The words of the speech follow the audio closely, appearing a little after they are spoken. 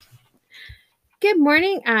Good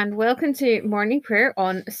morning and welcome to morning prayer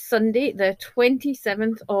on Sunday, the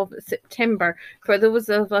 27th of September. For those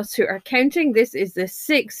of us who are counting, this is the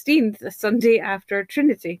 16th Sunday after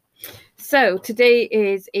Trinity. So today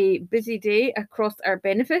is a busy day across our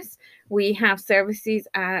benefice. We have services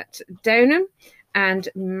at Downham and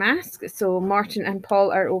Mask. So Martin and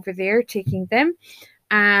Paul are over there taking them.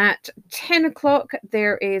 At 10 o'clock,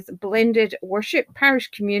 there is blended worship, parish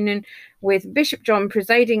communion with Bishop John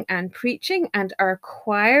presiding and preaching, and our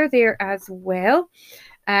choir there as well.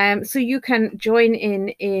 So you can join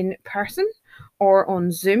in person or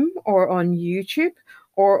on Zoom or on YouTube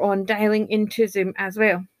or on dialing into Zoom as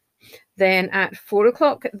well. Then at 4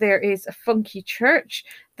 o'clock, there is a funky church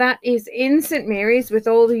that is in St. Mary's with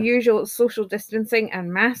all the usual social distancing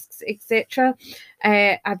and masks, etc.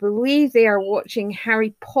 I believe they are watching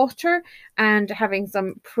Harry Potter and having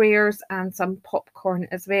some prayers and some popcorn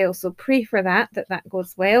as well. So pray for that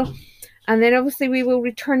goes well. And then obviously we will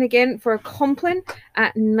return again for a Compline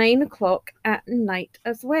at 9 o'clock at night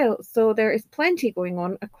as well. So there is plenty going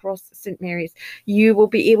on across St. Mary's. You will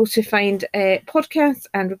be able to find podcasts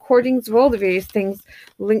and recordings of all the various things.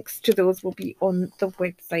 Links to those will be on the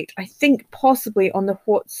website. I think possibly on the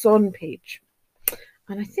What's On page.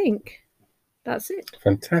 And I think that's it.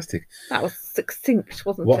 Fantastic. That was succinct,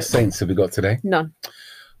 wasn't it? What saints have we got today? None.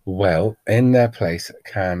 Well, in their place,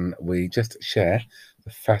 can we just share the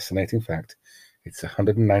fascinating fact it's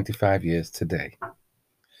 195 years today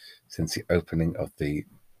since the opening of the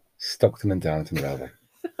Stockton and Darlington Railway.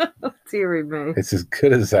 Deary me. It's as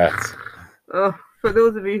good as that. Oh, for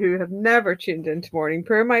those of you who have never tuned into morning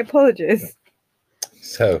prayer, my apologies.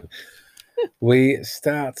 So we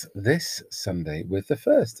start this Sunday with the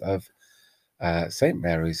first of St.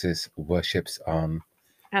 Mary's worships on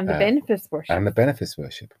and the benefice worship. And the benefice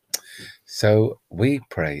worship. So we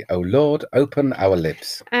pray, O Lord, open our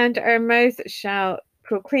lips. And our mouth shall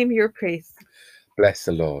proclaim your praise. Bless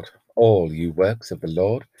the Lord, all you works of the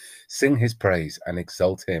Lord. Sing his praise and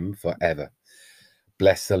exalt him forever.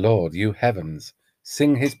 Bless the Lord, you heavens.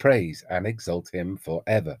 Sing his praise and exalt him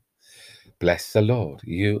forever. Bless the Lord,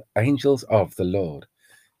 you angels of the Lord.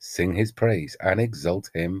 Sing his praise and exalt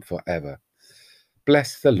him forever.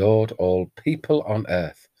 Bless the Lord, all people on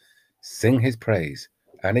earth. Sing his praise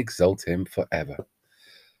and exalt him forever.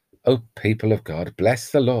 O people of God,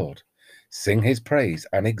 bless the Lord. Sing his praise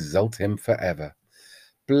and exalt him forever.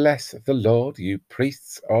 Bless the Lord, you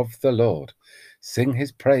priests of the Lord. Sing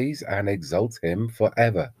his praise and exalt him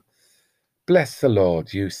forever. Bless the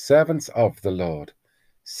Lord, you servants of the Lord.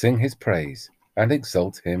 Sing his praise and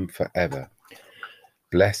exalt him forever.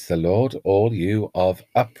 Bless the Lord, all you of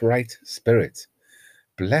upright spirit.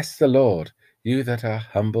 Bless the Lord, you that are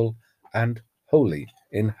humble and holy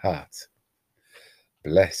in heart.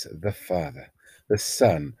 Bless the Father, the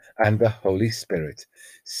Son, and the Holy Spirit.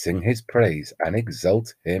 Sing his praise and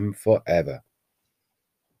exalt him forever.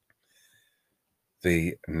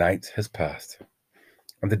 The night has passed,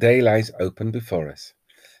 and the day lies open before us.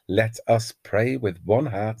 Let us pray with one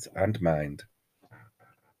heart and mind.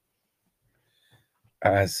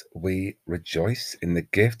 As we rejoice in the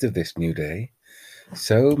gift of this new day,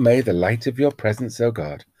 so may the light of your presence, O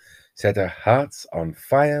God, set our hearts on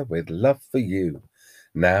fire with love for you,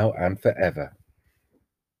 now and forever.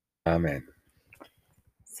 Amen.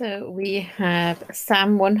 So we have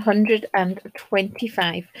Psalm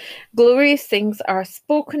 125. Glorious things are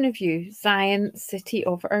spoken of you, Zion, city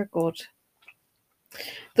of our God.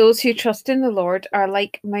 Those who trust in the Lord are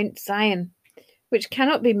like Mount Zion, which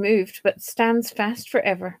cannot be moved but stands fast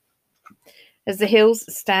forever. As the hills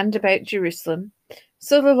stand about Jerusalem,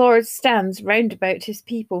 so the Lord stands round about his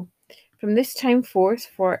people, from this time forth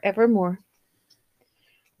for evermore.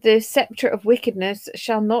 The sceptre of wickedness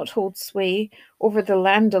shall not hold sway over the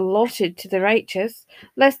land allotted to the righteous,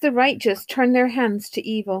 lest the righteous turn their hands to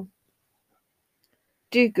evil.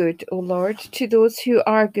 Do good, O Lord, to those who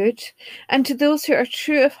are good, and to those who are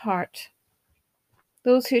true of heart.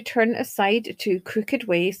 Those who turn aside to crooked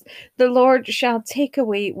ways, the Lord shall take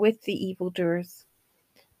away with the evildoers.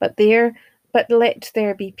 But let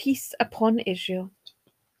there be peace upon Israel.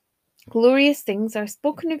 Glorious things are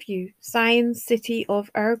spoken of you, Zion, city of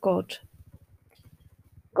our God.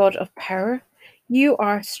 God of power, you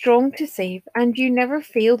are strong to save, and you never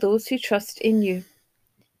fail those who trust in you.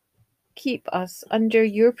 Keep us under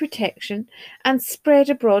your protection and spread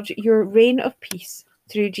abroad your reign of peace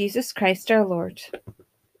through Jesus Christ our Lord.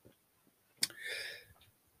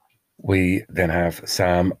 We then have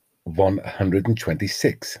Psalm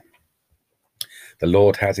 126. The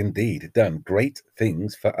Lord has indeed done great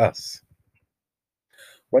things for us.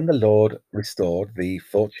 When the Lord restored the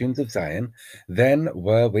fortunes of Zion, then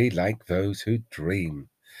were we like those who dream.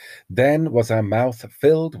 Then was our mouth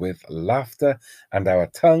filled with laughter, and our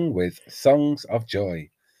tongue with songs of joy.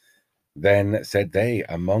 Then said they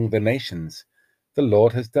among the nations, the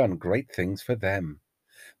Lord has done great things for them.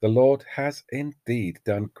 The Lord has indeed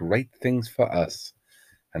done great things for us,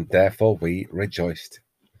 and therefore we rejoiced.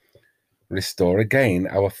 Restore again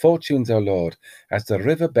our fortunes, O Lord, as the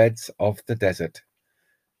riverbeds of the desert.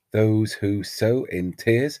 Those who sow in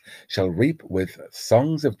tears shall reap with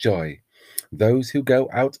songs of joy. Those who go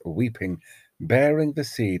out weeping, bearing the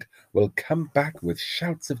seed, will come back with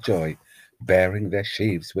shouts of joy, bearing their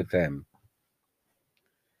sheaves with them.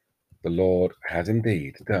 The Lord has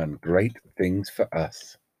indeed done great things for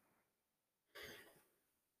us.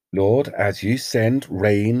 Lord, as you send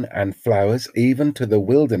rain and flowers even to the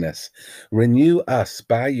wilderness, renew us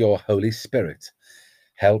by your Holy Spirit.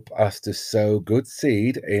 Help us to sow good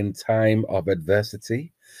seed in time of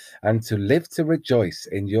adversity and to live to rejoice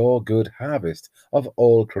in your good harvest of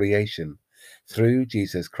all creation. Through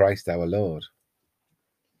Jesus Christ our Lord.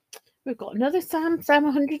 We've got another Psalm, Psalm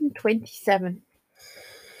 127.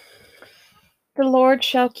 The Lord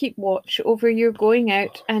shall keep watch over your going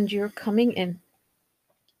out and your coming in.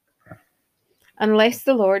 Unless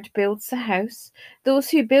the Lord builds the house, those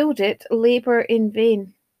who build it labor in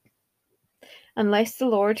vain. Unless the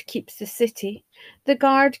Lord keeps the city, the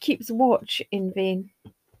guard keeps watch in vain.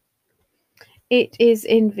 It is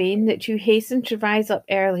in vain that you hasten to rise up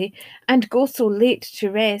early and go so late to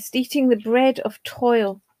rest, eating the bread of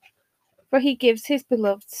toil, for he gives his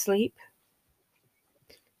beloved sleep.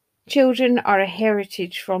 Children are a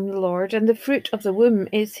heritage from the Lord, and the fruit of the womb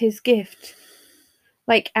is his gift.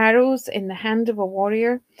 Like arrows in the hand of a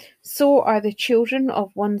warrior, so are the children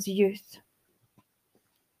of one's youth.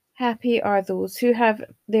 Happy are those who have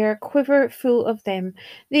their quiver full of them.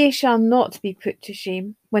 They shall not be put to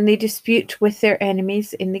shame when they dispute with their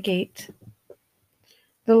enemies in the gate.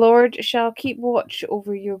 The Lord shall keep watch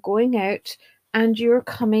over your going out and your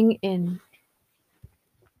coming in.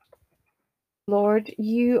 Lord,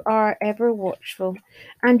 you are ever watchful,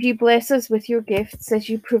 and you bless us with your gifts as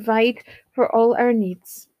you provide for all our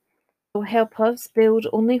needs. So help us build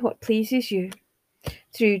only what pleases you,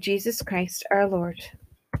 through Jesus Christ our Lord.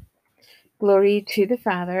 Glory to the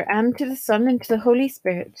Father, and to the Son, and to the Holy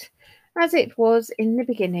Spirit, as it was in the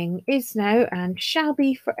beginning, is now, and shall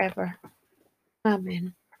be forever.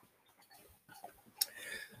 Amen.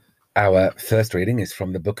 Our first reading is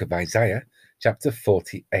from the book of Isaiah, chapter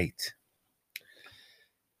 48.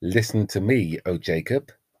 Listen to me, O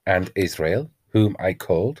Jacob, and Israel, whom I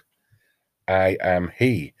called. I am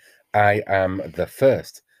he, I am the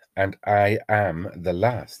first, and I am the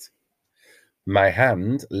last. My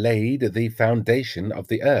hand laid the foundation of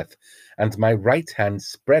the earth, and my right hand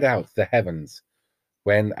spread out the heavens.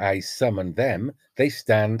 When I summon them, they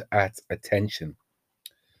stand at attention.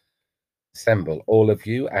 Assemble, all of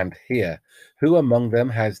you, and hear. Who among them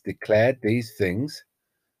has declared these things?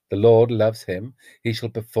 The Lord loves him. He shall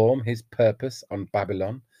perform his purpose on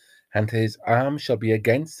Babylon, and his arm shall be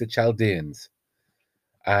against the Chaldeans.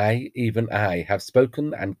 I, even I, have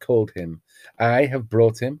spoken and called him. I have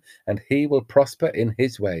brought him, and he will prosper in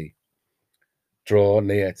his way. Draw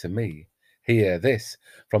near to me. Hear this.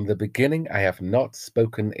 From the beginning I have not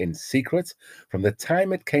spoken in secret. From the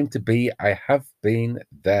time it came to be, I have been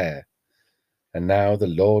there. And now the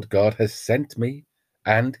Lord God has sent me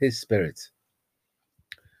and his Spirit.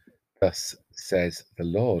 Thus says the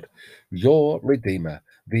Lord, your Redeemer,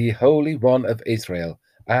 the Holy One of Israel.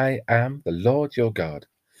 I am the Lord your God,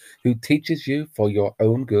 who teaches you for your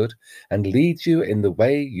own good and leads you in the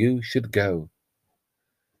way you should go.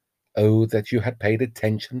 Oh, that you had paid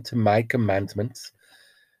attention to my commandments.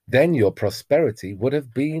 Then your prosperity would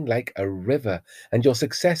have been like a river, and your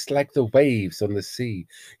success like the waves on the sea.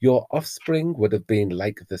 Your offspring would have been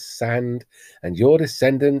like the sand, and your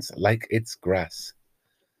descendants like its grass.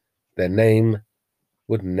 Their name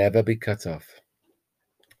would never be cut off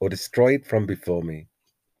or destroyed from before me.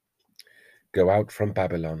 Go out from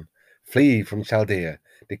Babylon, flee from Chaldea.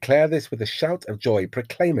 Declare this with a shout of joy.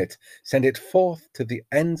 Proclaim it. Send it forth to the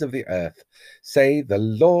ends of the earth. Say, the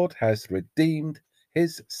Lord has redeemed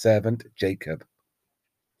his servant Jacob.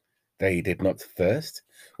 They did not thirst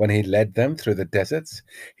when he led them through the deserts.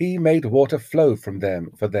 He made water flow for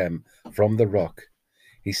them from the rock.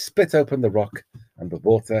 He split open the rock, and the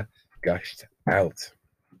water gushed out.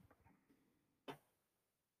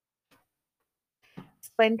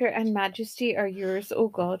 Splendor and majesty are yours, O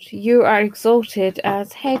God. You are exalted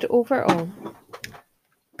as head over all.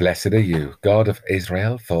 Blessed are you, God of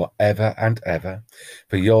Israel, for ever and ever.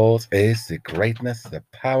 For yours is the greatness, the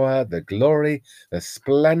power, the glory, the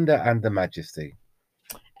splendor, and the majesty.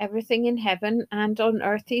 Everything in heaven and on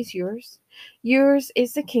earth is yours. Yours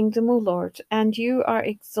is the kingdom, O Lord, and you are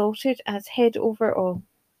exalted as head over all.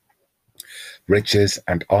 Riches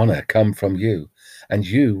and honor come from you, and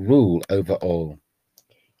you rule over all.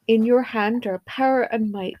 In your hand are power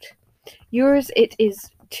and might. Yours it is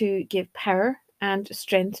to give power and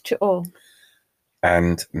strength to all.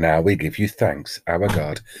 And now we give you thanks, our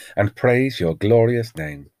God, and praise your glorious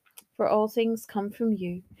name. For all things come from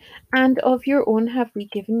you, and of your own have we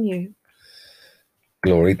given you.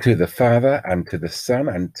 Glory to the Father, and to the Son,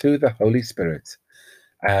 and to the Holy Spirit,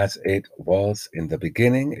 as it was in the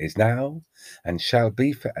beginning, is now, and shall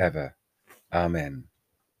be forever. Amen.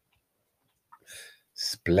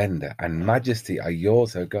 Splendor and majesty are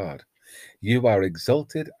yours, O God. You are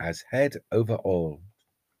exalted as head over all.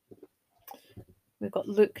 We've got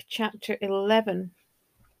Luke chapter 11.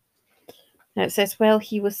 Now it says, while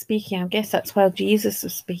he was speaking, I guess that's while Jesus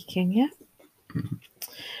was speaking, yeah?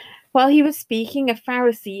 While he was speaking, a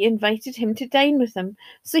Pharisee invited him to dine with him,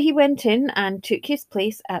 so he went in and took his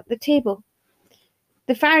place at the table.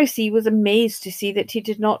 The Pharisee was amazed to see that he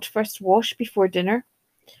did not first wash before dinner.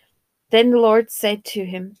 Then the Lord said to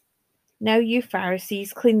him, now you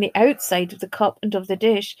Pharisees clean the outside of the cup and of the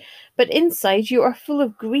dish, but inside you are full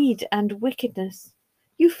of greed and wickedness.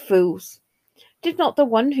 You fools! Did not the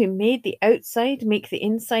one who made the outside make the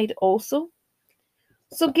inside also?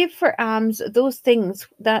 So give for alms those things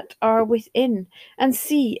that are within, and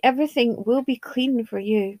see, everything will be clean for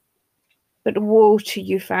you. But woe to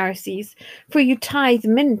you, Pharisees, for you tithe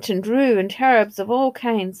mint and rue and herbs of all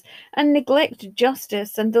kinds, and neglect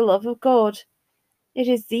justice and the love of God. It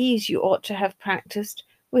is these you ought to have practiced,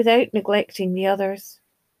 without neglecting the others.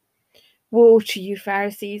 Woe to you,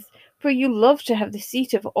 Pharisees, for you love to have the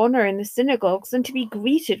seat of honour in the synagogues, and to be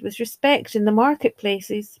greeted with respect in the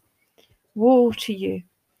marketplaces. Woe to you!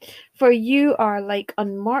 For you are like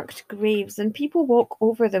unmarked graves, and people walk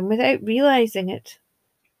over them without realizing it.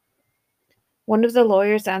 One of the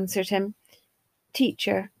lawyers answered him,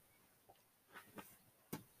 Teacher,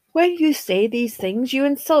 when you say these things, you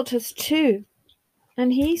insult us too.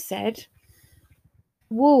 And he said,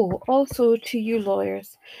 woe also to you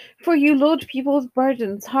lawyers, for you load people's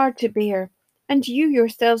burdens hard to bear, and you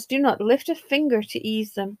yourselves do not lift a finger to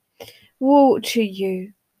ease them. Woe to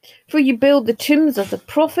you! For you build the tombs of the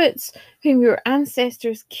prophets whom your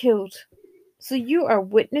ancestors killed. So you are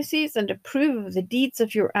witnesses and approve of the deeds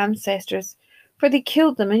of your ancestors, for they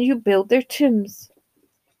killed them and you build their tombs.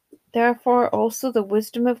 Therefore also the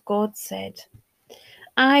wisdom of God said,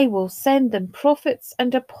 I will send them prophets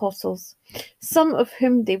and apostles, some of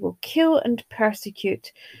whom they will kill and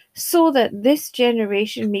persecute, so that this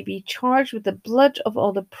generation may be charged with the blood of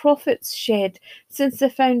all the prophets shed since the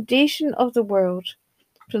foundation of the world,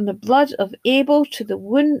 from the blood of Abel to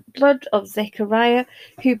the blood of Zechariah,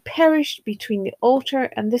 who perished between the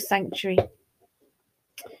altar and the sanctuary.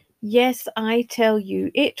 Yes, I tell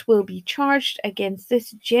you, it will be charged against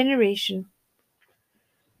this generation.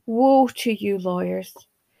 Woe to you, lawyers!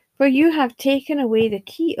 For you have taken away the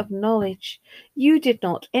key of knowledge. You did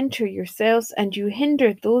not enter yourselves, and you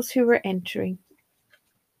hindered those who were entering.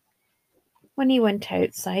 When he went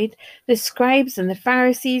outside, the scribes and the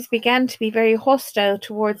Pharisees began to be very hostile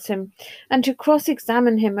towards him, and to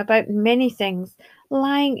cross-examine him about many things,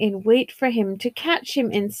 lying in wait for him to catch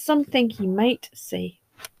him in something he might say.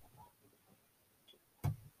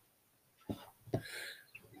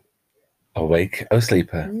 Awake, O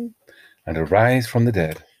sleeper, and arise from the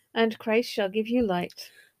dead. And Christ shall give you light.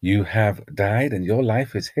 You have died, and your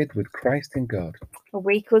life is hid with Christ in God.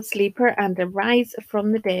 Awake, O sleeper, and arise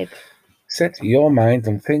from the dead. Set your mind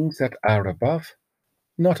on things that are above,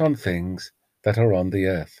 not on things that are on the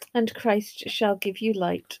earth. And Christ shall give you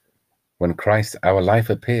light. When Christ our life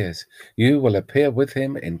appears, you will appear with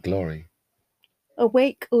him in glory.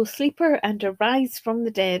 Awake, O sleeper, and arise from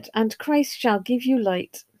the dead, and Christ shall give you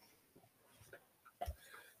light.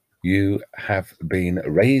 You have been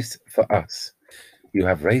raised for us. You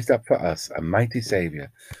have raised up for us a mighty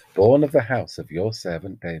Saviour, born of the house of your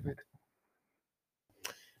servant David.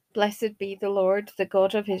 Blessed be the Lord, the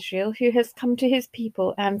God of Israel, who has come to his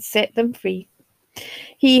people and set them free.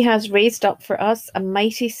 He has raised up for us a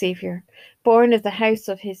mighty Saviour, born of the house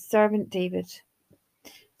of his servant David.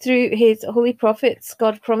 Through his holy prophets,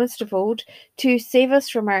 God promised of old to save us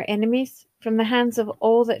from our enemies, from the hands of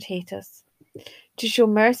all that hate us, to show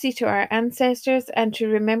mercy to our ancestors, and to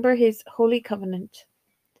remember his holy covenant.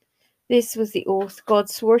 This was the oath God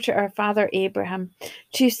swore to our father Abraham,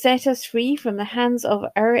 to set us free from the hands of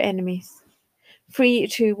our enemies, free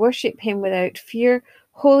to worship him without fear,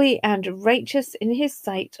 holy and righteous in his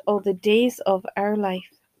sight all the days of our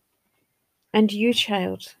life. And you,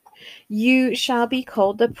 child, you shall be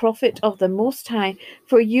called the prophet of the Most High,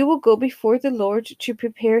 for you will go before the Lord to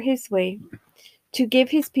prepare his way, to give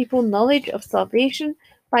his people knowledge of salvation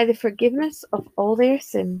by the forgiveness of all their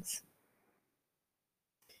sins.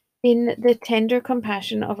 In the tender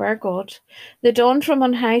compassion of our God, the dawn from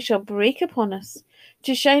on high shall break upon us,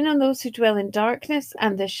 to shine on those who dwell in darkness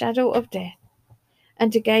and the shadow of death,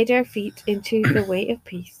 and to guide our feet into the way of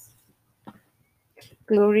peace.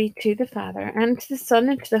 Glory to the Father, and to the Son,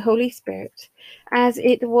 and to the Holy Spirit, as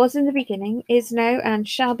it was in the beginning, is now, and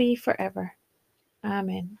shall be forever.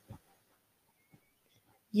 Amen.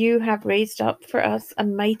 You have raised up for us a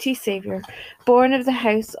mighty Saviour, born of the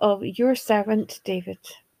house of your servant David.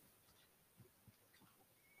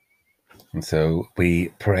 And so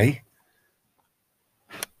we pray,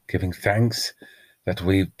 giving thanks that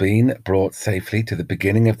we've been brought safely to the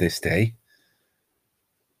beginning of this day,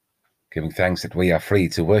 giving thanks that we are free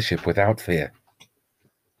to worship without fear.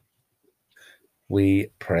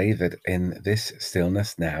 We pray that in this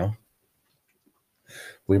stillness now,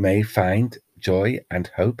 we may find joy and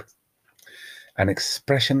hope, an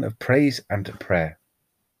expression of praise and prayer.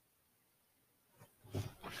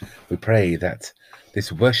 We pray that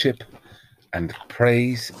this worship and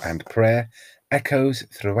praise and prayer echoes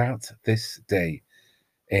throughout this day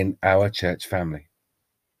in our church family.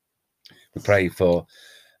 We pray for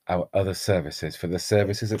our other services, for the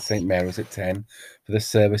services at St. Mary's at 10, for the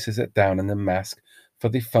services at Down in the Mask, for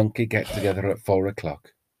the funky get-together at 4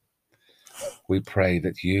 o'clock. We pray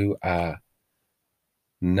that you are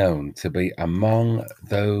known to be among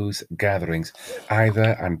those gatherings,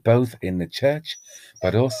 either and both in the church,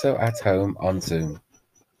 but also at home on Zoom.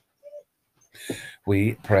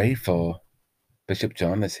 We pray for Bishop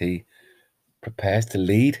John as he prepares to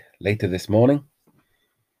lead later this morning,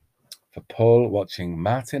 for Paul watching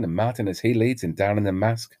Martin, and Martin as he leads in Down in the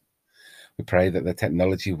Mask. We pray that the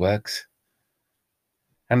technology works.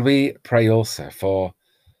 And we pray also for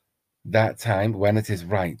that time when it is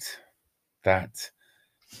right, that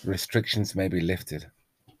restrictions may be lifted.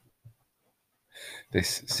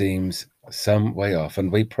 This seems some way off,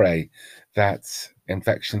 and we pray that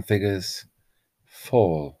infection figures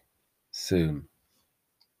fall soon.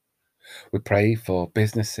 We pray for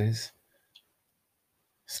businesses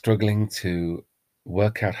struggling to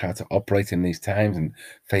work out how to operate in these times and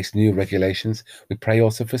face new regulations. We pray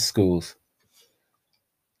also for schools,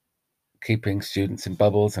 keeping students in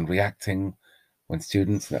bubbles and reacting when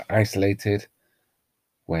students are isolated,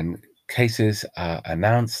 when cases are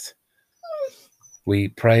announced. We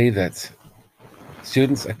pray that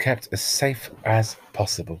students are kept as safe as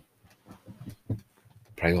possible.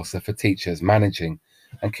 Pray also for teachers managing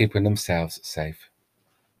and keeping themselves safe.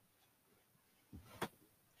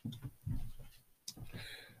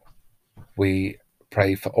 We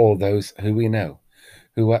pray for all those who we know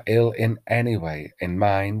who are ill in any way, in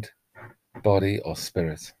mind, body, or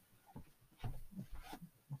spirit.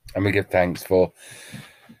 And we give thanks for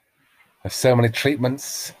so many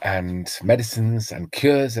treatments and medicines and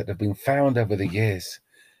cures that have been found over the years,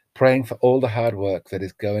 praying for all the hard work that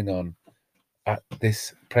is going on at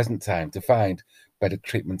this present time to find better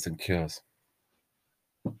treatments and cures.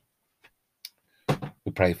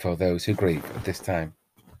 We pray for those who grieve at this time,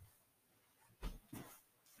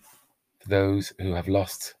 for those who have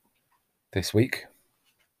lost this week,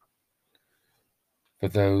 for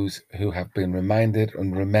those who have been reminded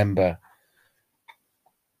and remember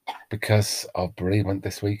because of bereavement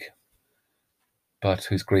this week, but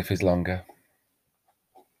whose grief is longer.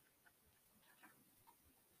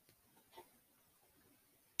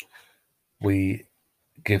 We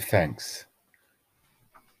give thanks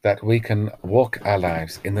that we can walk our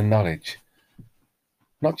lives in the knowledge,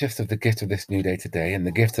 not just of the gift of this new day today and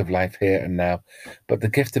the gift of life here and now, but the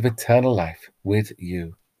gift of eternal life with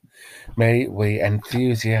you. May we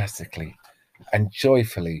enthusiastically and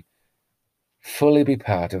joyfully fully be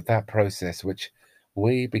part of that process which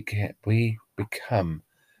we become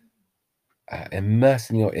immersed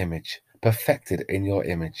in your image, perfected in your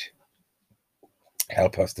image.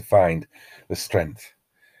 Help us to find the strength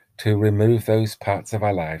to remove those parts of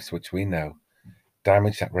our lives which we know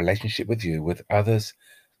damage that relationship with you, with others,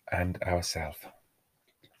 and ourselves.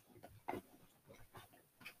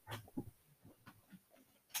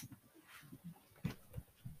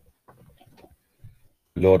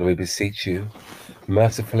 Lord, we beseech you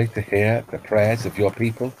mercifully to hear the prayers of your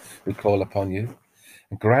people who call upon you,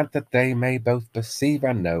 and grant that they may both perceive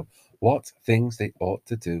and know what things they ought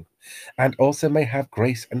to do, and also may have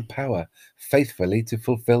grace and power faithfully to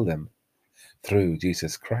fulfill them. Through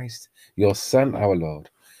Jesus Christ, your Son, our Lord,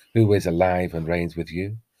 who is alive and reigns with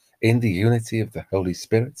you, in the unity of the Holy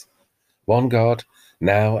Spirit, one God,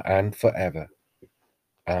 now and forever.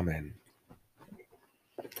 Amen.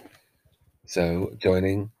 So,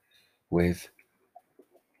 joining with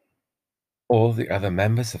all the other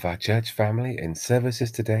members of our church family in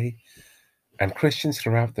services today, and Christians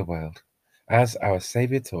throughout the world, as our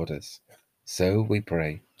Saviour taught us, so we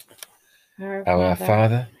pray. Our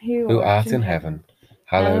Father, who art in heaven,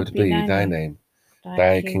 hallowed be thy name.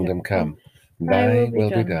 Thy kingdom come, thy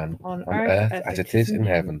will be done, on earth as it is in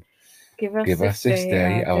heaven. Give us this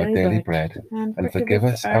day our daily bread, and forgive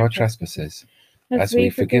us our trespasses, as we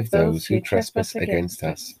forgive those who trespass against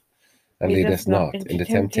us. And lead us not into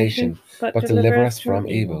temptation, but deliver us from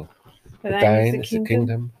evil. For thine is the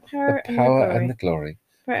kingdom, the power, and the glory,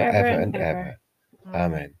 forever and ever.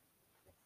 Amen.